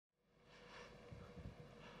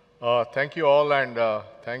Thank you all, and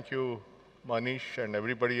thank you, Manish, and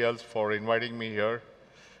everybody else for inviting me here.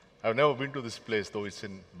 I've never been to this place, though it's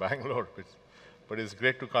in Bangalore, but it's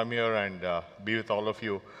great to come here and be with all of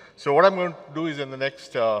you. So what I'm going to do is in the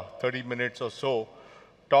next 30 minutes or so,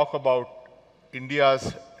 talk about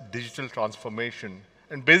India's digital transformation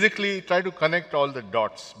and basically try to connect all the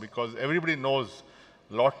dots, because everybody knows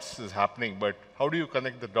lots is happening, but how do you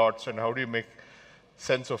connect the dots and how do you make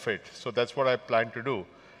sense of it? So that's what I plan to do.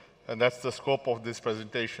 And that's the scope of this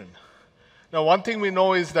presentation. Now, one thing we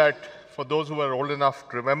know is that for those who are old enough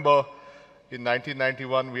to remember, in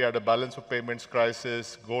 1991, we had a balance of payments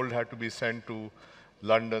crisis. Gold had to be sent to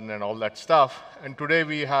London and all that stuff. And today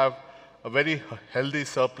we have a very healthy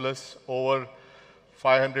surplus, over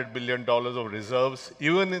 $500 billion of reserves,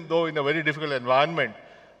 even though in a very difficult environment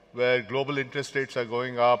where global interest rates are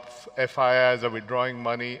going up, FIIs are withdrawing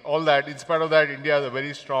money, all that. In spite of that, India has a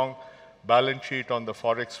very strong balance sheet on the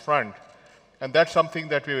forex front. And that's something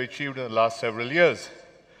that we've achieved in the last several years.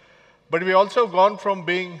 But we've also gone from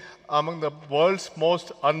being among the world's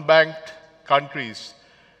most unbanked countries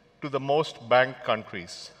to the most banked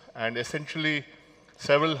countries. And essentially,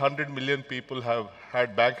 several 100 million people have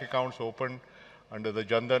had bank accounts opened under the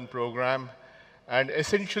Nandan program. And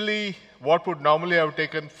essentially, what would normally have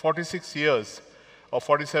taken 46 years or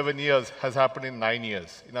 47 years has happened in 9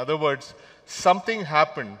 years. In other words, something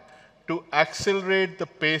happened to accelerate the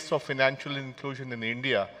pace of financial inclusion in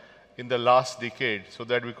India in the last decade so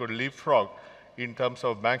that we could leapfrog in terms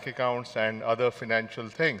of bank accounts and other financial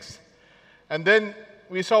things. And then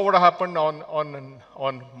we saw what happened on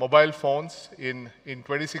mobile phones. In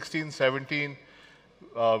 2016-17,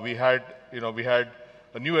 we had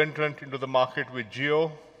a new entrant into the market with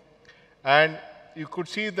Jio. And you could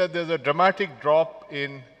see that there's a dramatic drop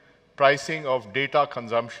in pricing of data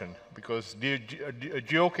consumption, because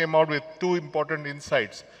Jio came out with two important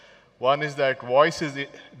insights. One is that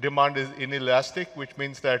demand is inelastic, which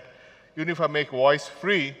means that even if I make voice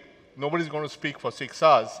free, nobody's going to speak for 6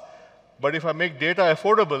 hours. But if I make data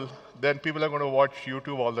affordable, then people are going to watch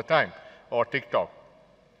YouTube all the time, or TikTok.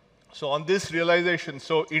 So on this realization,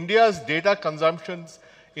 so India's data consumptions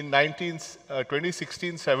in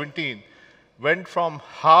 2016-17 went from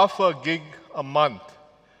half a gig a month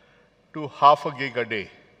to half a gig a day.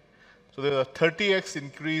 So there's a 30x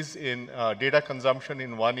increase in data consumption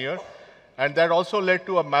in 1 year. And that also led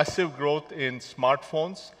to a massive growth in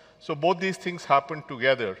smartphones. So both these things happened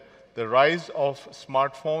together. The rise of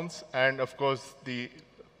smartphones and, of course, the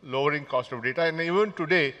lowering cost of data. And even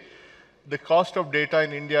today, the cost of data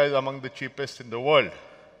in India is among the cheapest in the world.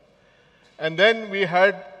 And then we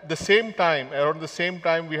had around the same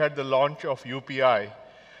time, we had the launch of UPI.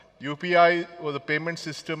 UPI was a payment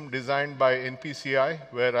system designed by NPCI,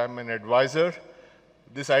 where I'm an advisor.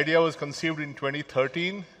 This idea was conceived in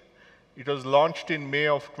 2013. It was launched in May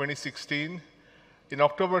of 2016. In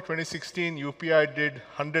October 2016, UPI did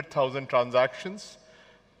 100,000 transactions.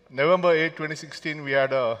 November 8, 2016, we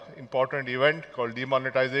had an important event called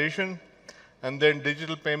demonetization. And then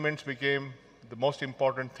digital payments became the most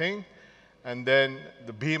important thing. And then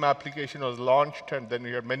the BHIM application was launched, and then we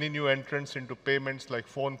had many new entrants into payments like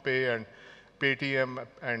PhonePe and Paytm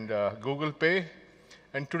and Google Pay.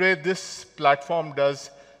 And today, this platform does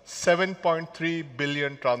 7.3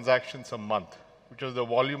 billion transactions a month, which is the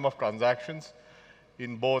volume of transactions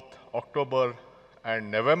in both October and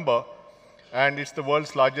November. And it's the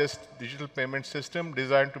world's largest digital payment system,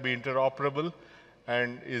 designed to be interoperable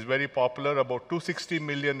and is very popular. About 260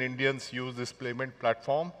 million Indians use this payment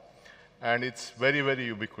platform. And it's very, very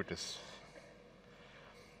ubiquitous.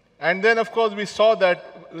 And then, of course, we saw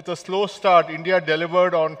that with a slow start, India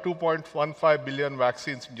delivered on 2.15 billion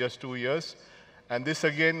vaccines in just 2 years. And this,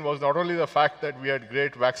 again, was not only the fact that we had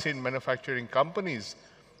great vaccine manufacturing companies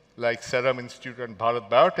like Serum Institute and Bharat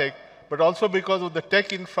Biotech, but also because of the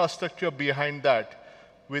tech infrastructure behind that,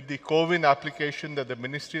 with the COVID application that the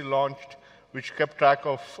ministry launched, which kept track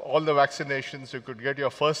of all the vaccinations. You could get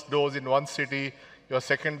your first dose in one city, your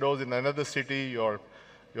second dose in another city, your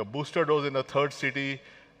booster dose in a third city,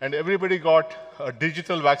 and everybody got a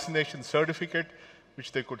digital vaccination certificate,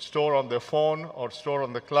 which they could store on their phone or store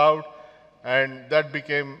on the cloud, and that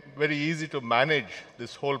became very easy to manage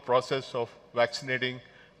this whole process of vaccinating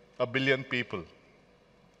 1 billion people.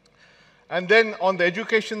 And then on the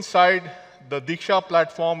education side, the Diksha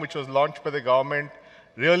platform, which was launched by the government,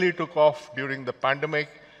 really took off during the pandemic.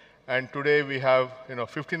 And today we have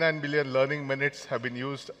 59 billion learning minutes have been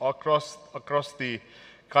used across the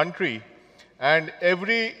country. And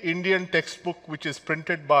every Indian textbook which is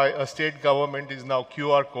printed by a state government is now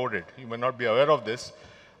QR coded. You may not be aware of this,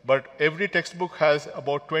 but every textbook has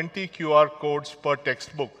about 20 QR codes per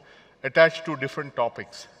textbook, attached to different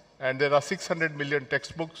topics. And there are 600 million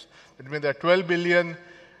textbooks. That means there are 12 billion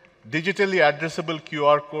digitally addressable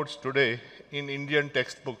QR codes today in Indian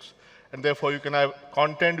textbooks. And therefore, you can have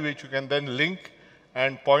content which you can then link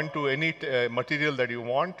and point to any material that you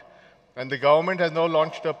want. And the government has now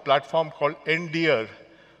launched a platform called NDR,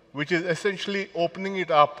 which is essentially opening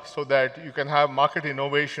it up so that you can have market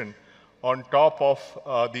innovation on top of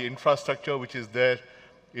the infrastructure which is there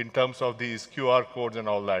in terms of these QR codes and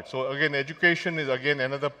all that. So again, education is again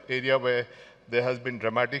another area where there has been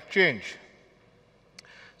dramatic change.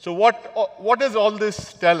 So what does all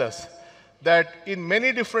this tell us? That in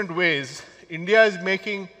many different ways, India is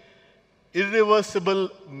making irreversible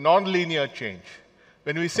non-linear change.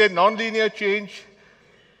 When we say non-linear change,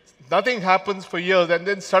 nothing happens for years and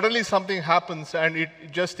then suddenly something happens and it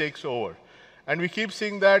just takes over. And we keep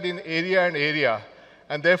seeing that in area and area.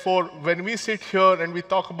 And therefore, when we sit here and we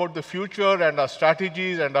talk about the future and our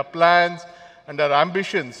strategies and our plans and our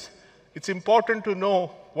ambitions, it's important to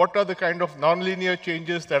know what are the kind of nonlinear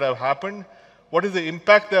changes that have happened, what is the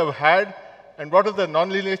impact they have had, and what are the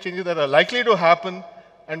nonlinear changes that are likely to happen,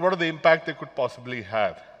 and what are the impact they could possibly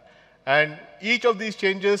have. And each of these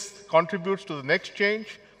changes contributes to the next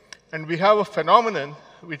change, and we have a phenomenon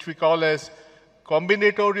which we call as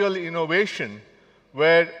combinatorial innovation,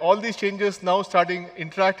 where all these changes now starting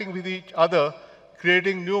interacting with each other,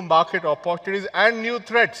 creating new market opportunities and new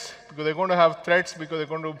threats, because they're going to have threats because they're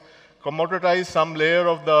going to commoditize some layer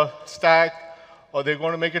of the stack, or they're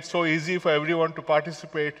going to make it so easy for everyone to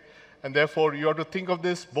participate. And therefore, you have to think of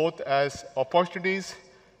this both as opportunities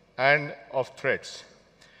and of threats.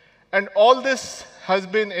 And all this has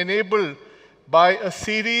been enabled by a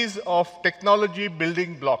series of technology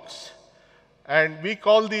building blocks. And we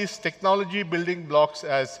call these technology building blocks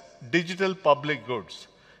as digital public goods.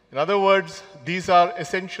 In other words, these are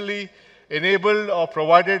essentially enabled or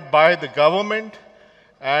provided by the government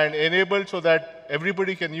and enabled so that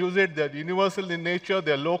everybody can use it. They're universal in nature,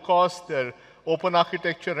 they're low cost, they're open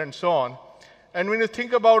architecture, and so on. And when you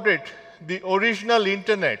think about it, the original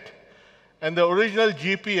internet and the original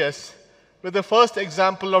GPS were the first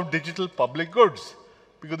example of digital public goods,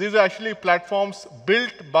 because these are actually platforms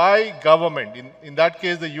built by government, in that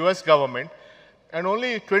case the US government, and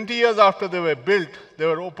only 20 years after they were built, they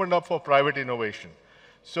were opened up for private innovation.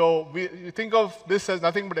 So we think of this as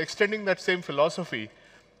nothing but extending that same philosophy,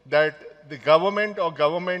 that the government or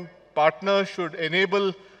government partners should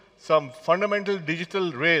enable some fundamental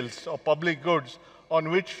digital rails or public goods on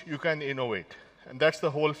which you can innovate. And that's the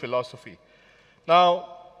whole philosophy.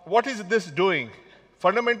 Now, what is this doing?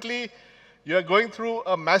 Fundamentally, you are going through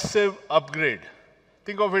a massive upgrade.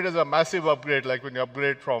 Think of it as a massive upgrade, like when you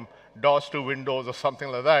upgrade from DOS to Windows or something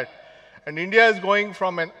like that. And India is going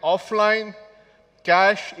from an offline,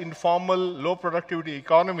 cash, informal, low productivity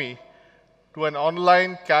economy to an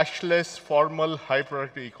online, cashless, formal, high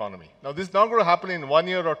productivity economy. Now, this is not going to happen in 1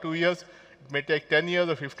 year or 2 years. It may take 10 years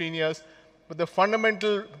or 15 years. But the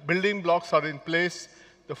fundamental building blocks are in place.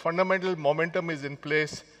 The fundamental momentum is in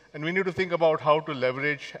place. And we need to think about how to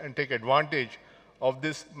leverage and take advantage of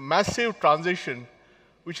this massive transition,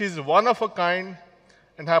 which is one of a kind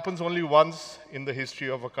and happens only once in the history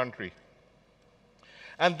of a country.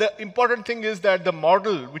 And the important thing is that the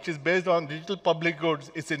model, which is based on digital public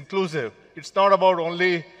goods, is inclusive. It's not about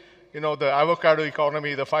only, the avocado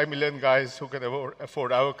economy, the 5 million guys who can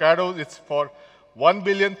afford avocados. It's for 1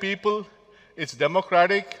 billion people. It's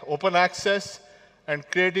democratic, open access, and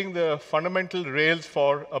creating the fundamental rails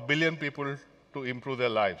for 1 billion people to improve their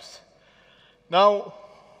lives. Now,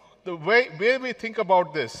 the way we think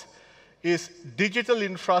about this is digital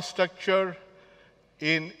infrastructure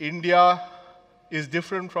in India is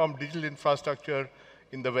different from digital infrastructure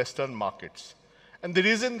in the Western markets. And the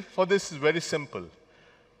reason for this is very simple.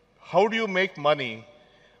 How do you make money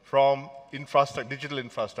from digital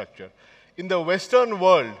infrastructure? In the Western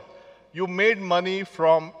world, you made money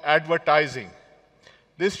from advertising.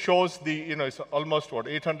 This shows it's almost what,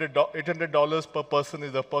 $800 per person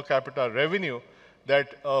is the per capita revenue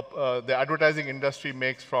that the advertising industry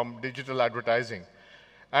makes from digital advertising.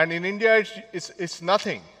 And in India, it's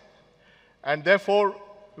nothing. And therefore,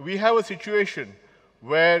 we have a situation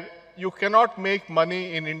where you cannot make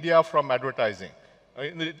money in India from advertising.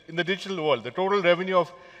 In the digital world, the total revenue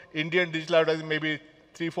of Indian digital advertising may be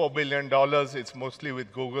 $3-4 billion. It's mostly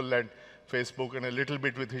with Google and Facebook and a little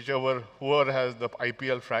bit with whoever has the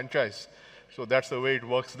IPL franchise. So that's the way it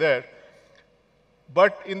works there.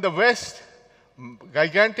 But in the West,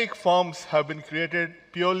 gigantic firms have been created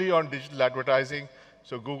purely on digital advertising.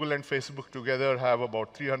 So Google and Facebook together have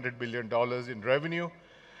about $300 billion in revenue.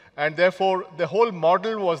 And therefore, the whole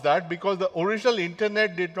model was that because the original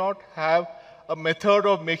internet did not have a method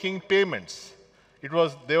of making payments.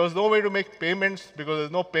 There was no way to make payments because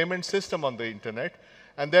there's no payment system on the internet.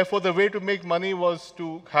 And therefore, the way to make money was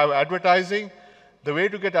to have advertising. The way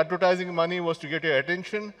to get advertising money was to get your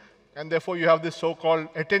attention. And therefore, you have this so-called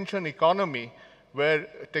attention economy, where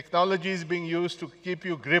technology is being used to keep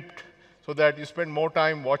you gripped so that you spend more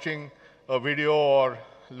time watching a video or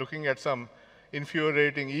looking at some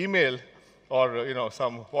infuriating email or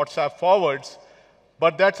some WhatsApp forwards.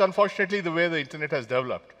 But that's unfortunately the way the internet has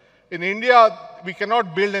developed. In India, we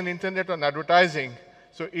cannot build an internet on advertising.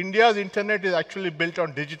 So India's internet is actually built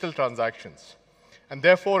on digital transactions. And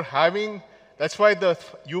therefore, that's why the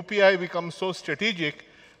UPI becomes so strategic,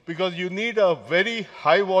 because you need a very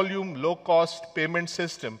high volume, low cost payment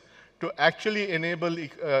system to actually enable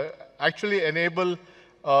the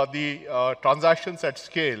transactions at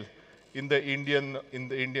scale in the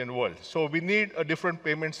Indian world. So we need a different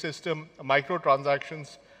payment system,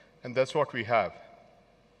 microtransactions, and that's what we have.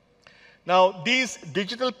 Now, these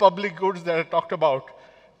digital public goods that I talked about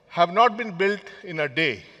have not been built in a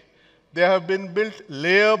day. They have been built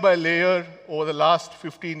layer by layer over the last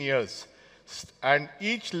 15 years. And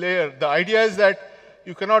each layer, the idea is that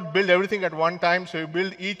you cannot build everything at one time, so you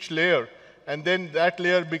build each layer, and then that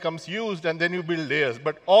layer becomes used, and then you build layers.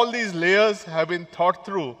 But all these layers have been thought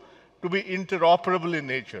through to be interoperable in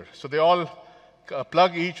nature. So they all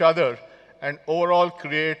plug each other and overall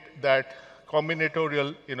create that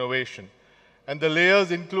combinatorial innovation. And the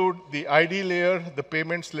layers include the ID layer, the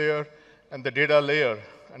payments layer, and the data layer.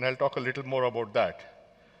 And I'll talk a little more about that.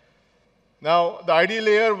 Now, the ID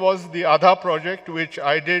layer was the Aadhaar project, which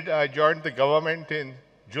I did. I joined the government in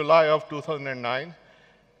July of 2009.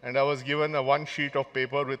 And I was given one sheet of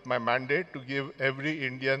paper with my mandate to give every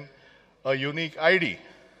Indian a unique ID.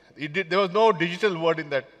 There was no digital word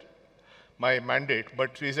in my mandate,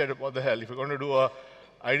 but we said, what the hell, if we're going to do a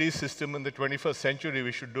ID system in the 21st century,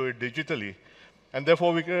 we should do it digitally. And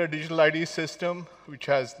therefore, we created a digital ID system, which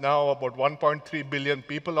has now about 1.3 billion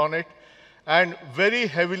people on it, and very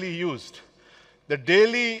heavily used. The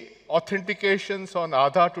daily authentications on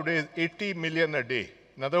Aadhaar today is 80 million a day.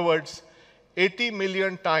 In other words, 80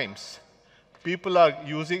 million times people are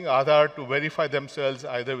using Aadhaar to verify themselves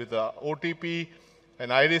either with an OTP,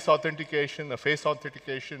 an iris authentication, a face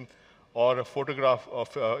authentication, or a photograph of,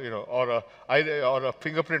 or a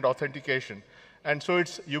fingerprint authentication. And so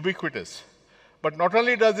it's ubiquitous. But not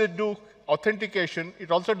only does it do authentication, it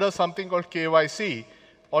also does something called KYC,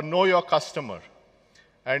 or Know Your Customer.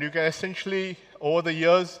 And you can essentially, over the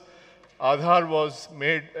years, Aadhaar was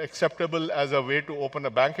made acceptable as a way to open a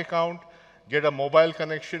bank account, get a mobile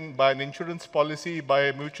connection, buy an insurance policy, buy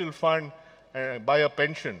a mutual fund, buy a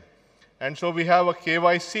pension. And so we have a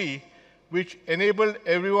KYC, which enabled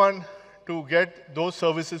everyone to get those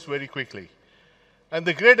services very quickly. And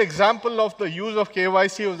the great example of the use of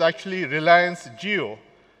KYC was actually Reliance Jio,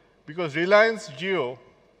 because Reliance Jio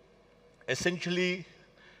essentially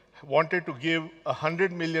wanted to give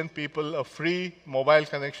 100 million people a free mobile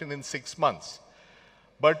connection in 6 months.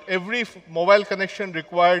 But every mobile connection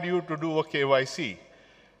required you to do a KYC.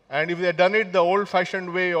 And if they had done it the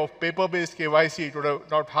old-fashioned way of paper-based KYC, it would have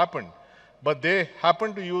not happened. But they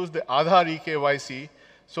happened to use the Aadhaar eKYC,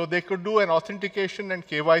 so they could do an authentication and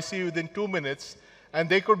KYC within 2 minutes, and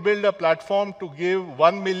they could build a platform to give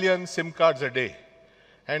 1 million SIM cards a day.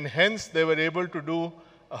 And hence, they were able to do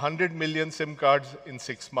 100 million SIM cards in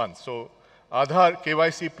 6 months. So Aadhaar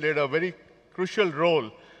KYC played a very crucial role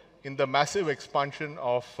in the massive expansion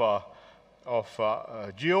of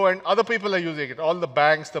Jio, and other people are using it. All the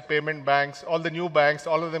banks, the payment banks, all the new banks,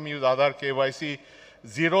 all of them use Aadhaar KYC.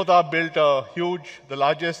 Zerodha built the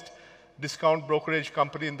largest discount brokerage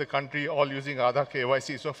company in the country, all using Aadhaar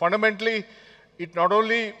KYC. So fundamentally, it not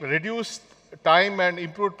only reduced time and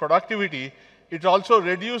improved productivity, it also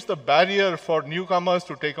reduced the barrier for newcomers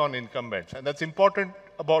to take on incumbents. And that's important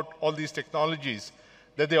about all these technologies,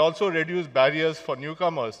 that they also reduce barriers for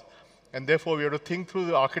newcomers. And therefore, we have to think through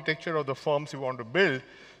the architecture of the firms we want to build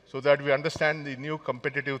so that we understand the new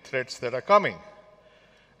competitive threats that are coming.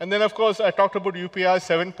 And then, of course, I talked about UPI,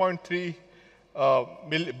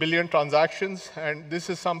 7.3 billion transactions. And this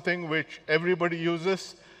is something which everybody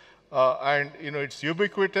uses. And it's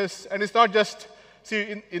ubiquitous. And it's not just,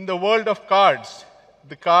 see, in the world of cards,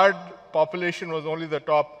 the card population was only the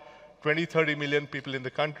top 20, 30 million people in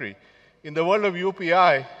the country. In the world of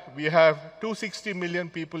UPI, we have 260 million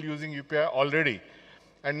people using UPI already.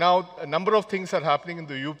 And now a number of things are happening in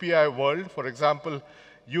the UPI world. For example,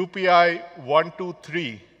 UPI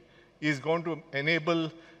 123 is going to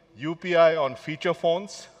enable UPI on feature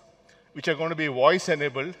phones. which are going to be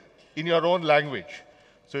voice-enabled in your own language.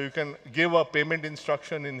 So you can give a payment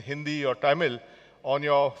instruction in Hindi or Tamil on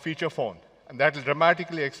your feature phone. And that will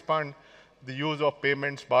dramatically expand the use of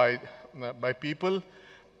payments by people.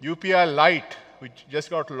 UPI Lite, which just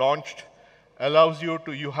got launched, allows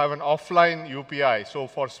you have an offline UPI. So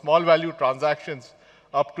for small value transactions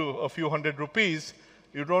up to a few hundred rupees,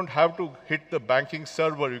 you don't have to hit the banking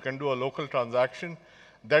server. You can do a local transaction.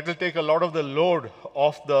 That will take a lot of the load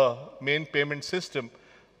off the main payment system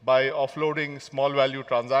by offloading small value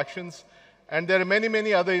transactions. And there are many,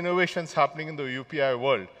 many other innovations happening in the UPI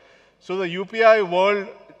world. So the UPI world,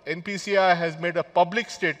 NPCI has made a public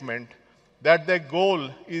statement that their goal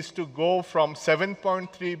is to go from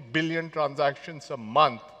 7.3 billion transactions a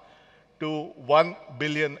month to 1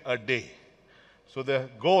 billion a day. So the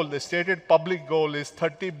goal, the stated public goal, is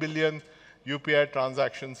 30 billion UPI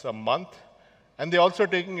transactions a month. And they're also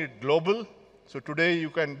taking it global. So today you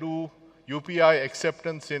can do UPI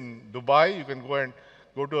acceptance in Dubai. You can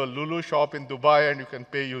go to a Lulu shop in Dubai and you can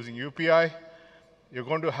pay using UPI. You're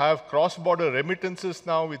going to have cross-border remittances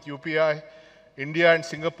now with UPI. India and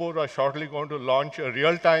Singapore are shortly going to launch a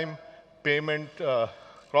real-time payment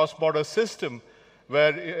cross-border system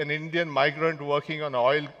where an Indian migrant working on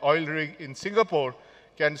an oil rig in Singapore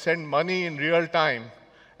can send money in real time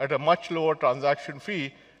at a much lower transaction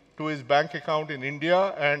fee to his bank account in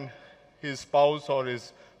India, and his spouse or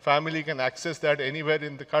his family can access that anywhere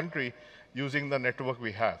in the country using the network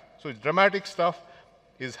we have. So dramatic stuff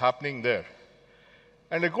is happening there.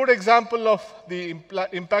 And a good example of the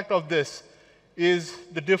impact of this is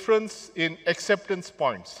the difference in acceptance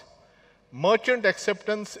points. Merchant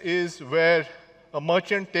acceptance is where a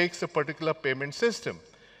merchant takes a particular payment system.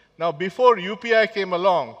 Now, before UPI came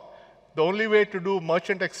along, the only way to do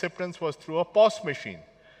merchant acceptance was through a POS machine.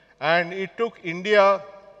 And it took India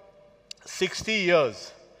 60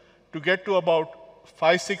 years to get to about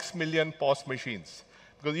 5-6 million POS machines.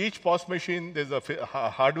 Because each POS machine, there's a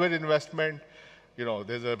hardware investment,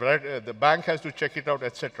 the bank has to check it out,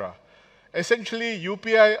 etc. Essentially,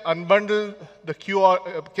 UPI unbundled the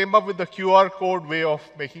came up with the QR code way of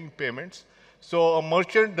making payments. So a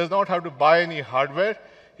merchant does not have to buy any hardware.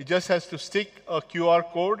 He just has to stick a QR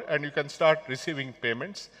code and you can start receiving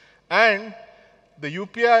payments. And the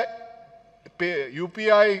UPI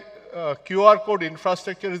QR code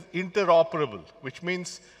infrastructure is interoperable, which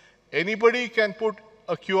means anybody can put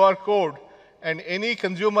a QR code and any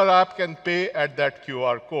consumer app can pay at that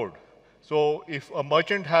QR code. So if a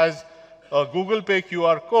merchant has a Google Pay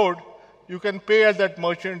QR code, you can pay at that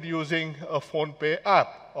merchant using a Phone Pay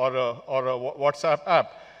app or a WhatsApp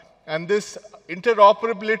app. And this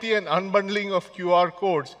interoperability and unbundling of QR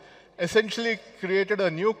codes essentially created a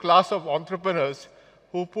new class of entrepreneurs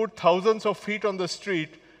who put thousands of feet on the street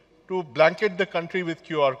to blanket the country with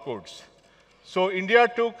QR codes. So India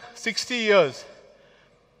took 60 years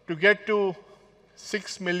to get to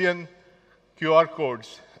 6 million QR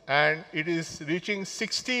codes, and it is reaching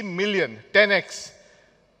 60 million, 10x,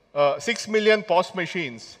 6 million POS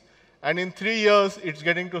machines. And in 3 years, it's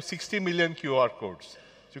getting to 60 million QR codes.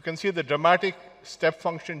 So you can see the dramatic step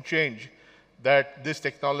function change that this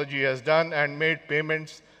technology has done and made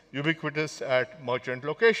payments ubiquitous at merchant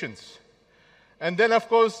locations. And then, of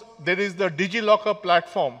course, there is the DigiLocker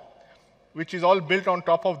platform, which is all built on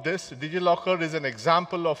top of this. DigiLocker is an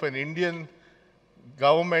example of an Indian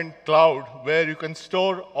government cloud where you can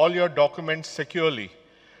store all your documents securely.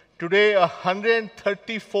 Today,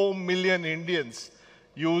 134 million Indians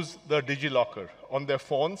use the DigiLocker on their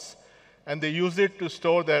phones, and they use it to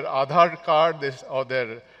store their Aadhaar card or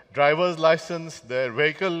their driver's license, their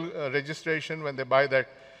vehicle registration when they buy that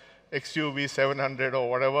XUV 700 or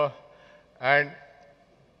whatever. And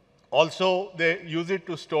also, they use it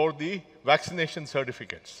to store the vaccination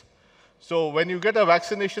certificates. So when you get a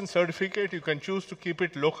vaccination certificate, you can choose to keep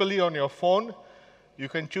it locally on your phone. You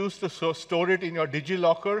can choose to store it in your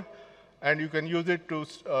DigiLocker, and you can use it to,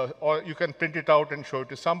 or you can print it out and show it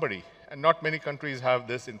to somebody. And not many countries have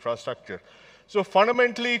this infrastructure. So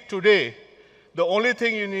fundamentally, today, the only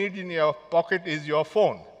thing you need in your pocket is your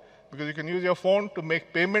phone, because you can use your phone to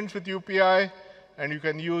make payments with UPI, and you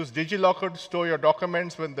can use DigiLocker to store your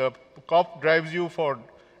documents. When the cop drives you for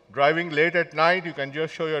driving late at night, you can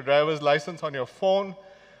just show your driver's license on your phone.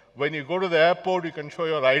 When you go to the airport, you can show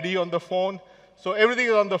your ID on the phone. So everything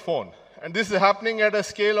is on the phone. And this is happening at a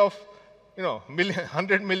scale of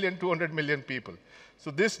 100 million, 200 million people.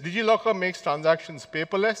 So this DigiLocker makes transactions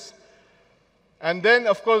paperless. And then,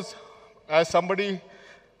 of course, as somebody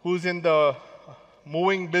who's in the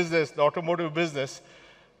moving business, the automotive business,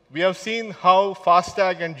 we have seen how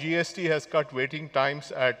FASTag and GST has cut waiting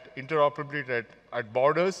times at interoperability at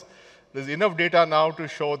borders. there's enough data now to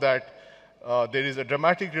show that there is a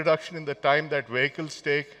dramatic reduction in the time that vehicles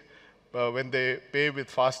take when they pay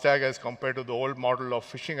with FASTag as compared to the old model of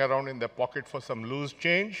fishing around in their pocket for some loose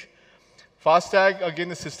change. FASTag,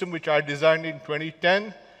 again, a system which I designed in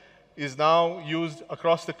 2010, is now used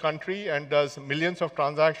across the country and does millions of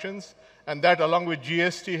transactions. And that, along with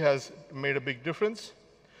GST, has made a big difference.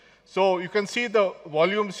 So you can see the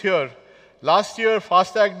volumes here. Last year,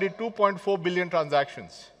 FASTag did 2.4 billion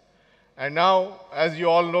transactions. And now, as you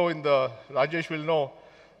all know, Rajesh will know,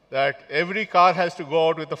 that every car has to go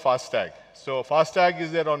out with a FASTag. So FASTag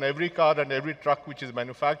is there on every car and every truck which is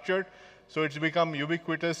manufactured. So it's become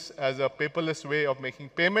ubiquitous as a paperless way of making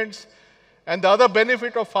payments. And the other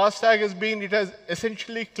benefit of FASTag has been it has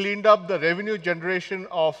essentially cleaned up the revenue generation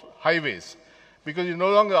of highways. Because you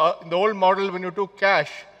no longer, in the old model, when you took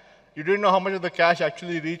cash, you didn't know how much of the cash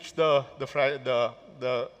actually reached how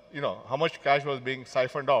much cash was being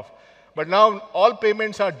siphoned off. But now all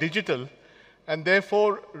payments are digital, and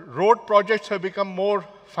therefore road projects have become more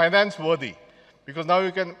finance worthy. Because now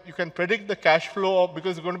you can predict the cash flow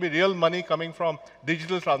because it's going to be real money coming from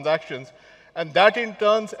digital transactions. And that in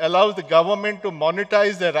turn allows the government to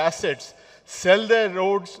monetize their assets, sell their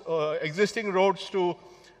roads, existing roads to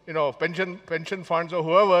pension funds or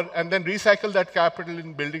whoever, and then recycle that capital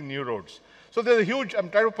in building new roads. So there's a huge, I'm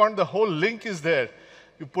trying to point, the whole link is there.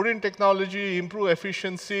 You put in technology, improve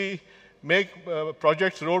efficiency, make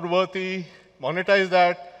projects roadworthy, monetize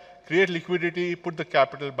that, create liquidity, put the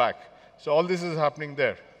capital back. So all this is happening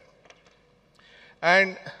there.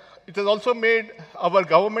 And it has also made our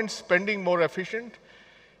government spending more efficient.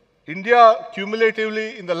 India,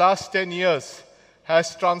 cumulatively, in the last 10 years,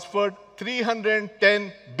 has transferred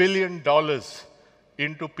 $310 billion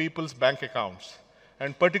into people's bank accounts.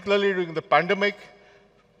 And particularly during the pandemic,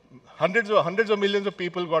 hundreds of millions of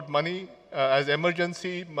people got money as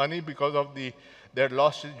emergency money because of they had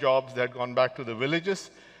lost jobs, they had gone back to the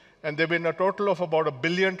villages. And there have been a total of about 1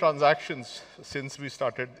 billion transactions since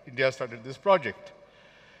India started this project.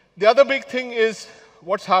 The other big thing is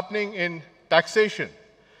what's happening in taxation.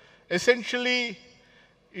 Essentially,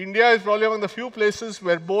 India is probably among the few places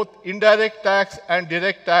where both indirect tax and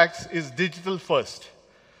direct tax is digital first.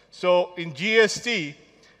 So in GST,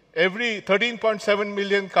 every 13.7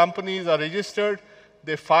 million companies are registered.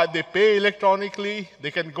 They pay electronically.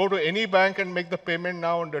 They can go to any bank and make the payment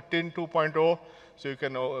now under TIN 2.0. So you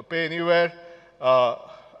can pay anywhere.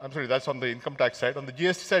 I'm sorry, that's on the income tax side. On the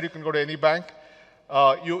GST side, you can go to any bank.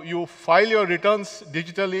 You file your returns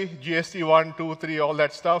digitally, GST 1, 2, 3, all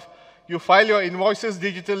that stuff. You file your invoices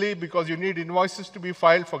digitally because you need invoices to be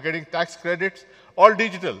filed for getting tax credits, all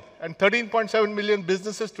digital. And 13.7 million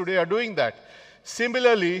businesses today are doing that.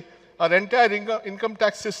 Similarly, our entire income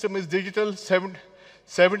tax system is digital.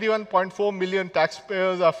 71.4 million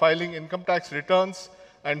taxpayers are filing income tax returns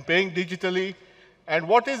and paying digitally. And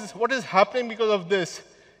what is happening because of this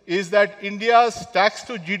is that India's tax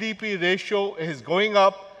to GDP ratio is going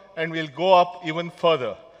up and will go up even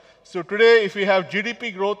further. So today, if we have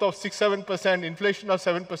GDP growth of 6-7%, inflation of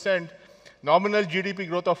 7%, nominal GDP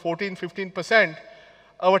growth of 14-15%,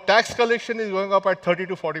 our tax collection is going up at 30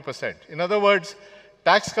 to 40%. In other words,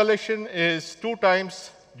 tax collection is 2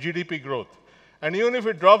 times GDP growth. And even if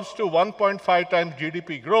it drops to 1.5 times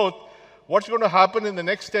GDP growth, what's going to happen in the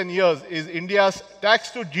next 10 years is India's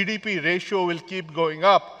tax to GDP ratio will keep going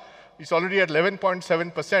up. It's already at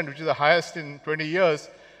 11.7%, which is the highest in 20 years.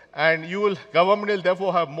 And government will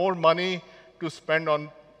therefore have more money to spend on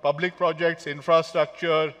public projects,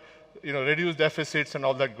 infrastructure, reduce deficits and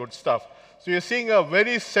all that good stuff. So you're seeing a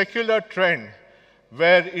very secular trend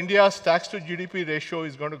where India's tax to GDP ratio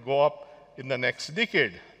is going to go up in the next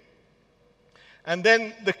decade. And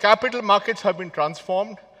then the capital markets have been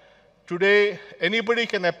transformed. Today, anybody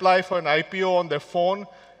can apply for an IPO on their phone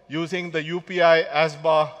using the UPI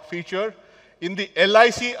ASBA feature. In the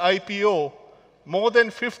LIC IPO, more than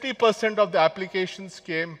 50% of the applications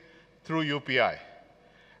came through UPI.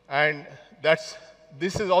 And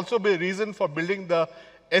this has also been a reason for building the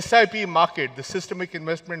SIP market, the Systemic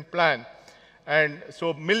Investment Plan. And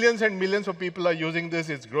so millions and millions of people are using this.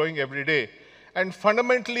 It's growing every day. And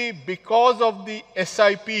fundamentally, because of the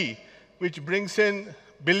SIP, which brings in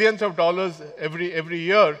billions of dollars every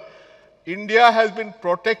year, India has been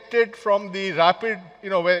protected from the rapid,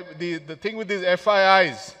 where the thing with these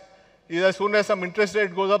FIIs is as soon as some interest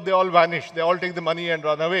rate goes up, they all vanish. They all take the money and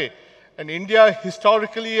run away. And India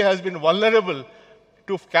historically has been vulnerable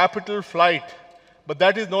to capital flight. But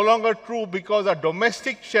that is no longer true because our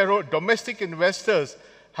domestic investors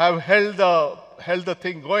have held the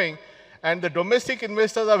thing going. And the domestic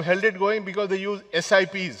investors have held it going because they use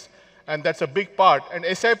SIPs. and that's a big part. And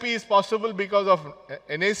SIP is possible because of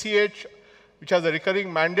NACH, which has a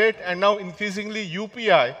recurring mandate, and now increasingly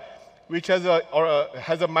UPI, which has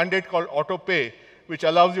a mandate called AutoPay, which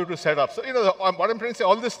allows you to set up. So, what I'm trying to say,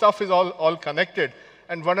 all this stuff is all connected,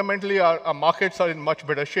 and fundamentally our markets are in much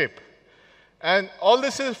better shape. And all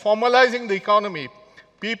this is formalizing the economy.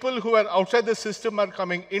 People who are outside the system are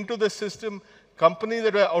coming into the system. Companies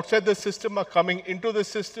that are outside the system are coming into the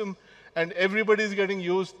system, and everybody is getting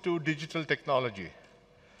used to digital technology.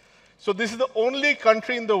 So this is the only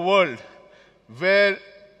country in the world where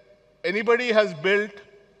anybody has built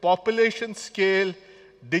population scale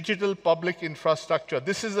digital public infrastructure.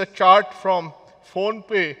 This is a chart from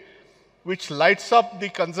PhonePe, which lights up the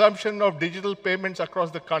consumption of digital payments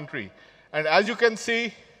across the country. And as you can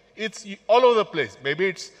see, it's all over the place. Maybe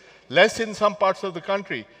it's less in some parts of the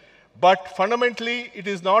country. But fundamentally, it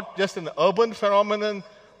is not just an urban phenomenon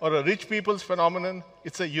or a rich people's phenomenon.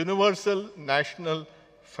 It's a universal national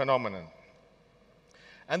phenomenon.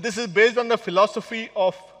 And this is based on the philosophy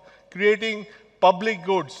of creating public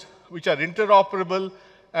goods which are interoperable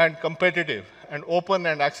and competitive and open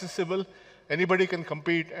and accessible. Anybody can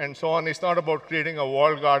compete and so on. It's not about creating a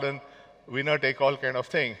walled garden, winner-take-all kind of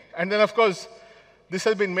thing. And then, of course, this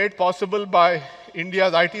has been made possible by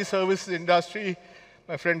India's IT services industry.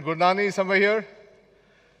 My friend Gurnani is somewhere here.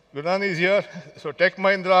 Gurnani is here. So Tech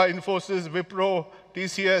Mahindra, Infosys, Wipro,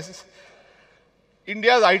 TCS.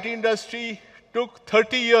 India's IT industry took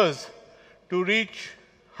 30 years to reach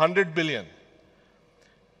 100 billion.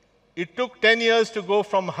 It took 10 years to go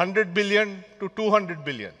from 100 billion to 200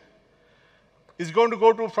 billion. It's going to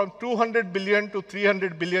go from 200 billion to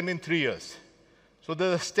 300 billion in 3 years. So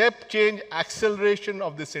there's a step change acceleration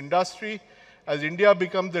of this industry as India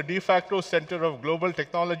becomes the de facto center of global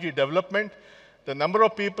technology development. The number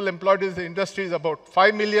of people employed in the industry is about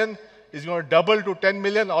 5 million. It's going to double to 10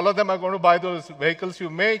 million. All of them are going to buy those vehicles you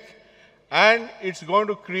make. And it's going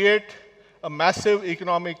to create a massive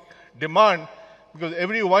economic demand because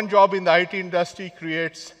every one job in the IT industry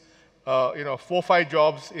creates 4 or 5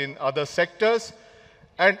 jobs in other sectors.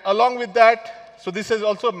 And along with that, so this is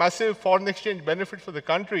also a massive foreign exchange benefit for the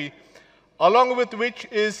country, along with which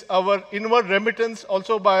is our inward remittance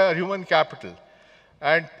also by our human capital.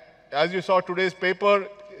 And as you saw today's paper,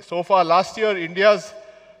 so far last year, India's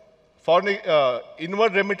foreign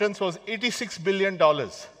inward remittance was $86 billion.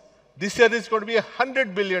 This year it's going to be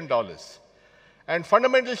 $100 billion. And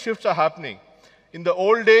fundamental shifts are happening. In the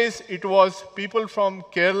old days, it was people from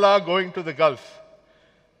Kerala going to the Gulf.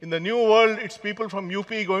 In the new world, it's people from UP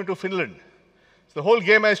going to Finland. So the whole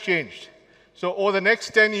game has changed. So over the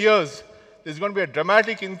next 10 years, there's going to be a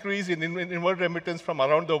dramatic increase in inward remittance from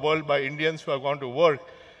around the world by Indians who are going to work.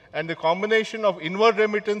 And the combination of inward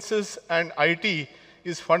remittances and IT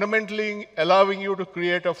is fundamentally allowing you to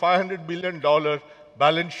create a $500 billion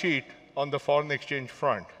balance sheet on the foreign exchange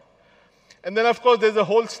front. And then, of course, there's a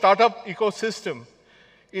whole startup ecosystem.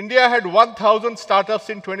 India had 1,000 startups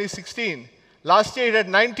in 2016. Last year, it had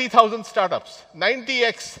 90,000 startups,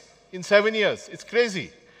 90x in 7 years. It's crazy.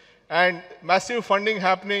 And massive funding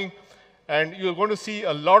happening, and you're going to see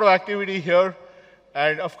a lot of activity here.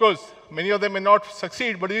 And of course, many of them may not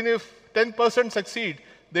succeed, but even if 10% succeed,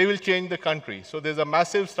 they will change the country. So there's a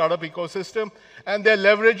massive startup ecosystem, and they're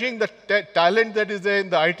leveraging the talent that is there in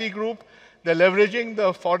the IT group. They're leveraging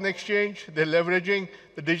the foreign exchange. They're leveraging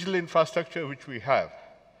the digital infrastructure which we have.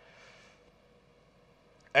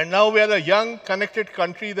 And now we are a young, connected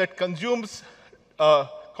country that consumes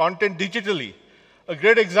content digitally. A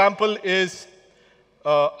great example is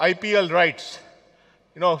IPL rights.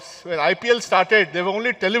 When IPL started, there were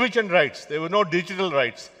only television rights. There were no digital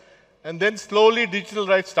rights. And then slowly digital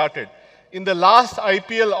rights started. In the last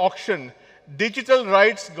IPL auction, digital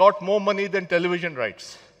rights got more money than television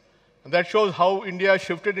rights. And that shows how India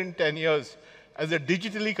shifted in 10 years as a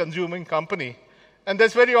digitally consuming company. And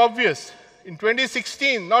that's very obvious. In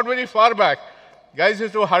 2016, not very far back, guys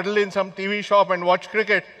used to huddle in some TV shop and watch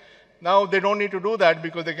cricket. Now they don't need to do that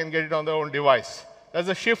because they can get it on their own device. That's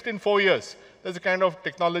a shift in 4 years. That's the kind of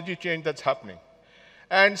technology change that's happening.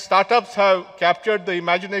 And startups have captured the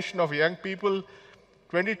imagination of young people.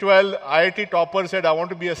 2012, IIT topper said, I want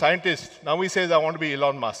to be a scientist. Now he says, I want to be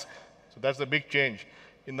Elon Musk. So that's a big change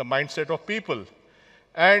in the mindset of people.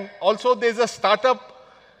 And also there's a startup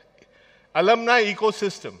alumni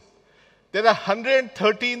ecosystem. There are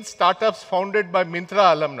 113 startups founded by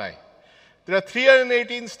Myntra alumni. There are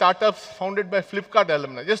 318 startups founded by Flipkart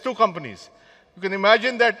alumni, just 2 companies. You can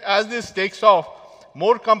imagine that as this takes off,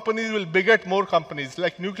 more companies will beget more companies,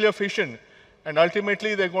 like nuclear fission. And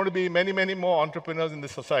ultimately, there are going to be many, many more entrepreneurs in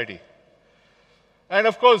this society. And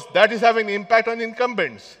of course, that is having impact on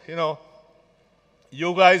incumbents.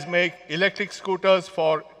 You guys make electric scooters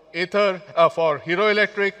for for Hero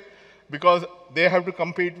Electric because they have to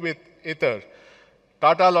compete with Ather.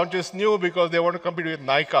 Tata launches New because they want to compete with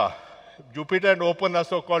Nykaa. Jupiter and Open are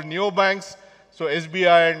so-called neobanks, so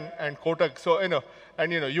SBI and Kotak. So,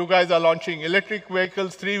 you guys are launching electric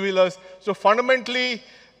vehicles, three-wheelers. So fundamentally,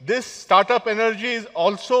 this startup energy is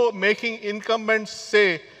also making incumbents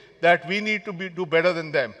say that we need to do better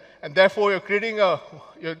than them. And therefore, you're creating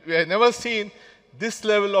we have never seen this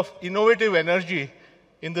level of innovative energy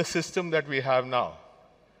in the system that we have now.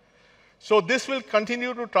 So this will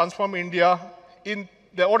continue to transform India.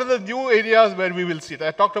 What are the new areas where we will see it?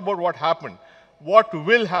 I talked about what happened. What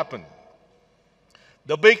will happen?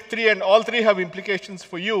 The big three, and all three have implications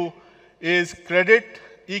for you, is credit,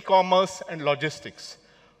 e-commerce, and logistics.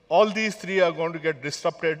 All these three are going to get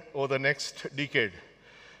disrupted over the next decade.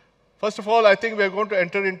 First of all, I think we are going to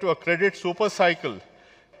enter into a credit super cycle.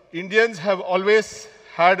 Indians have always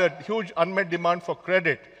had a huge unmet demand for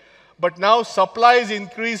credit, but now supply is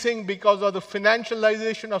increasing because of the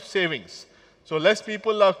financialization of savings. So less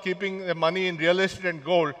people are keeping their money in real estate and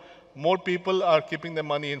gold. More people are keeping their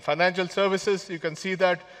money in financial services. You can see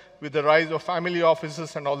that with the rise of family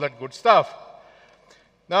offices and all that good stuff.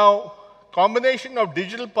 Now, combination of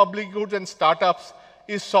digital public goods and startups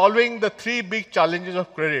is solving the three big challenges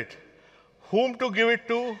of credit. Whom to give it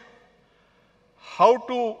to, how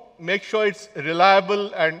to make sure it's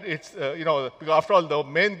reliable, and it's, because after all, the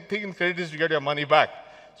main thing in credit is to get your money back.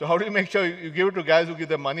 So how do you make sure you give it to guys who give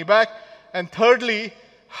their money back? And thirdly,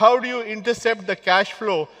 how do you intercept the cash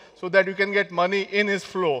flow so that you can get money in his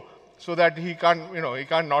flow so that he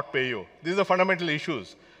can't not pay you? These are fundamental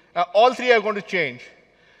issues. All three are going to change.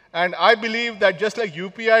 And I believe that just like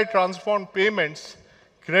UPI transformed payments,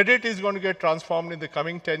 credit is going to get transformed in the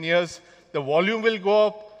coming 10 years. The volume will go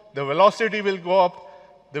up, the velocity will go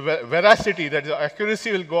up, the veracity, that is, the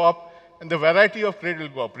accuracy will go up, and the variety of credit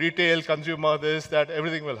will go up. Retail, consumer, this, that,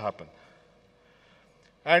 everything will happen.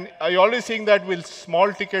 And you're already seeing that with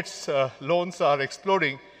small tickets, loans are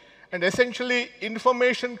exploding. And essentially,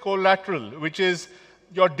 information collateral, which is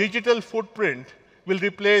your digital footprint, will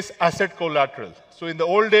replace asset collateral. So in the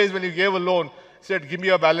old days, when you gave a loan, said, give me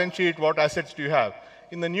your balance sheet, what assets do you have?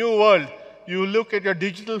 In the new world, you look at your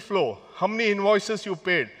digital flow, how many invoices you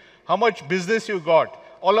paid, how much business you got,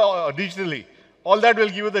 all digitally. All that will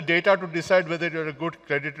give you the data to decide whether you're a good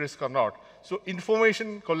credit risk or not. So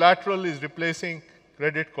information collateral is replacing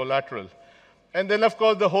credit collateral. And then, of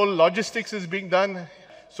course, the whole logistics is being done.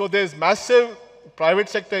 So there's massive private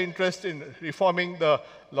sector interest in reforming the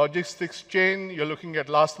logistics chain. You're looking at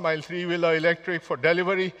last mile three-wheeler electric for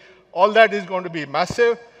delivery. All that is going to be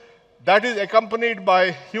massive. That is accompanied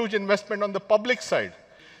by huge investment on the public side.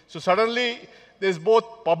 So suddenly, there's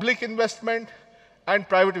both public investment and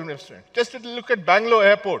private investment. Just look at Bangalore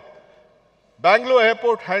Airport. Bangalore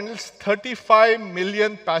Airport handles 35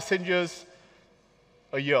 million passengers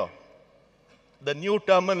a year. The new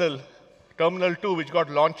Terminal 2, which got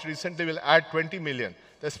launched recently, will add 20 million.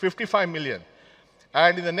 That's 55 million.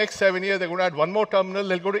 And in the next 7 years, they're going to add one more terminal.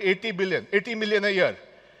 They'll go to 80 million a year.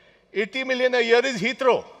 80 million a year is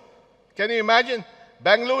Heathrow. Can you imagine?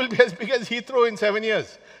 Bangalore will be as big as Heathrow in 7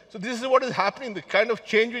 years. So this is what is happening. The kind of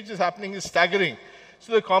change which is happening is staggering.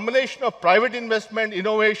 So the combination of private investment,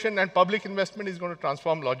 innovation, and public investment is going to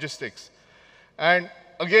transform logistics. And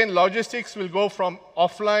again, logistics will go from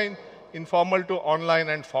offline, informal, to online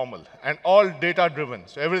and formal, and all data-driven.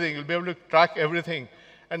 So everything, you'll be able to track everything.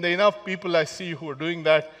 And there are enough people I see who are doing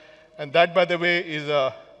that. And that, by the way, is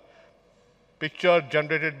a picture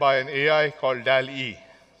generated by an AI called DAL-E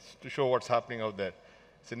to show what's happening out there.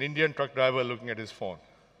 It's an Indian truck driver looking at his phone.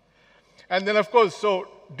 And then, of course, so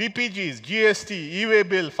DPGs, GST, e-way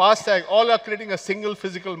bill, FASTag, all are creating a single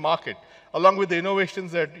physical market, along with the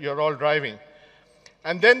innovations that you're all driving.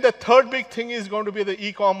 And then the third big thing is going to be the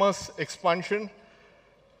e-commerce expansion.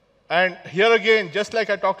 And here again, just like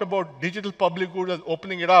I talked about digital public goods as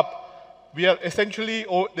opening it up, we are essentially,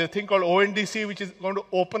 the thing called ONDC, which is going to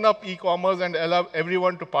open up e-commerce and allow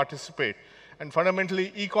everyone to participate. And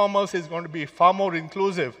fundamentally, e-commerce is going to be far more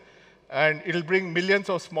inclusive, and it'll bring millions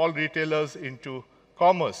of small retailers into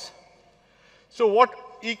commerce. So what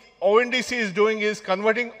ONDC is doing is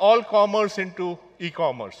converting all commerce into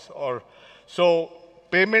e-commerce. So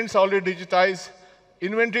payments already digitized,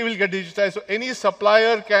 inventory will get digitized, so any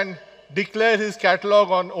supplier can declare his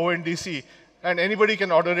catalog on ONDC, and anybody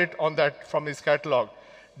can order it on that from his catalog.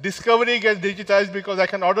 Discovery gets digitized because I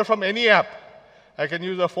can order from any app. I can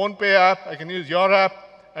use a PhonePe app, I can use your app,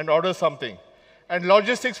 and order something. And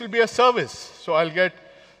logistics will be a service. So I'll get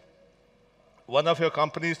one of your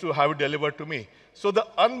companies to have it delivered to me. So the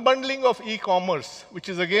unbundling of e-commerce, which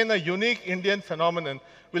is again a unique Indian phenomenon,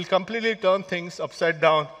 will completely turn things upside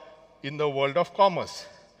down in the world of commerce.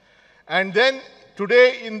 And then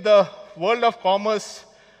today in the world of commerce,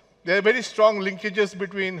 there are very strong linkages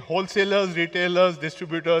between wholesalers, retailers,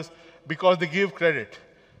 distributors, because they give credit.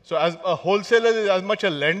 So as a wholesaler is as much a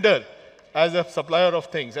lender as a supplier of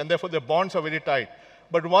things, and therefore the bonds are very tight.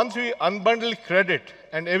 But once we unbundle credit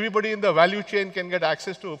and everybody in the value chain can get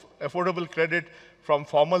access to affordable credit from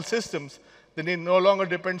formal systems, then it no longer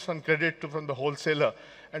depends on credit from the wholesaler.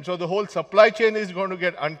 And so the whole supply chain is going to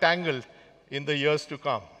get untangled in the years to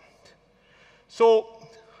come. So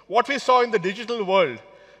what we saw in the digital world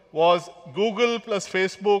was Google plus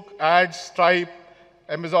Facebook, ads, Stripe,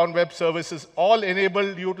 Amazon Web Services all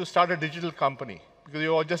enabled you to start a digital company because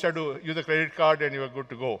you just had to use a credit card and you were good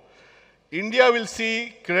to go. India will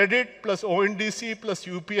see credit plus ONDC plus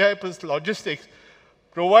UPI plus logistics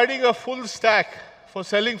providing a full stack for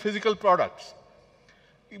selling physical products.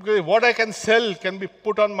 Because what I can sell can be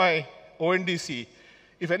put on my ONDC.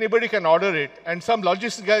 If anybody can order it and some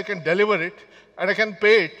logistics guy can deliver it and I can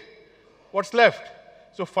pay it, what's left?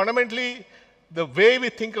 So fundamentally, the way we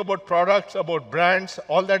think about products, about brands,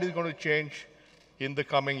 all that is going to change in the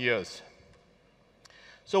coming years.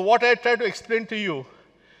 So what I try to explain to you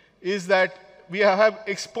is that we have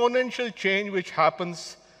exponential change which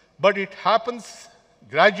happens, but it happens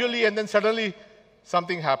gradually and then suddenly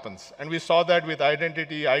something happens. And we saw that with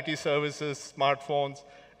identity, IT services, smartphones,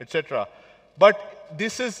 etc. But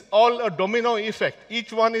this is all a domino effect.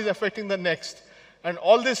 Each one is affecting the next. And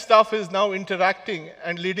all this stuff is now interacting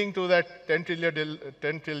and leading to that $10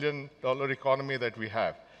 trillion economy that we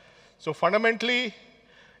have. So fundamentally,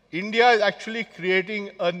 India is actually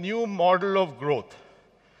creating a new model of growth,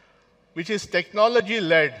 which is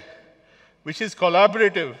technology-led, which is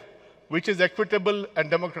collaborative, which is equitable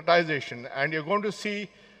and democratization. And you're going to see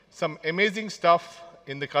some amazing stuff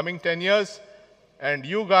in the coming 10 years, and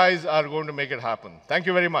you guys are going to make it happen. Thank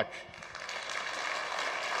you very much.